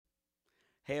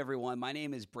Hey everyone, my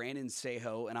name is Brandon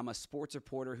Seho, and I'm a sports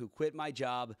reporter who quit my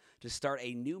job to start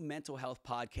a new mental health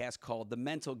podcast called The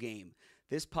Mental Game.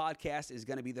 This podcast is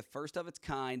going to be the first of its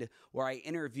kind where I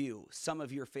interview some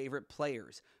of your favorite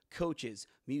players, coaches,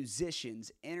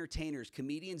 musicians, entertainers,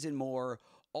 comedians, and more,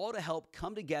 all to help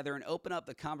come together and open up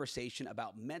the conversation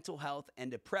about mental health and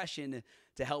depression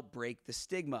to help break the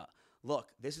stigma.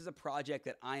 Look, this is a project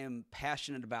that I am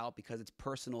passionate about because it's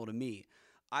personal to me.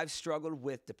 I've struggled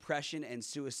with depression and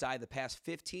suicide the past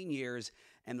 15 years,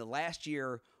 and the last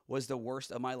year was the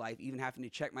worst of my life, even having to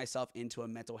check myself into a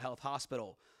mental health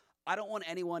hospital. I don't want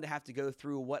anyone to have to go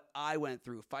through what I went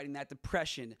through, fighting that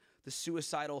depression, the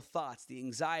suicidal thoughts, the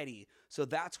anxiety. So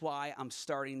that's why I'm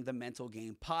starting the Mental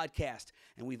Game podcast.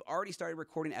 And we've already started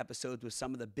recording episodes with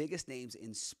some of the biggest names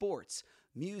in sports,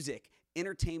 music,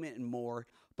 entertainment, and more.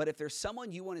 But if there's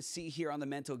someone you want to see here on the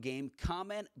Mental Game,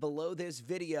 comment below this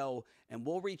video and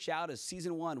we'll reach out as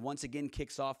season 1 once again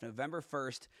kicks off November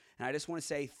 1st. And I just want to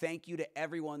say thank you to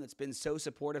everyone that's been so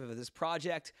supportive of this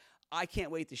project. I can't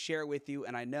wait to share it with you,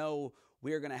 and I know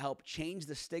we are going to help change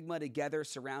the stigma together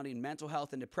surrounding mental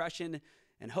health and depression,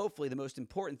 and hopefully the most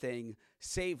important thing,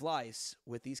 save lives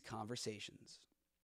with these conversations.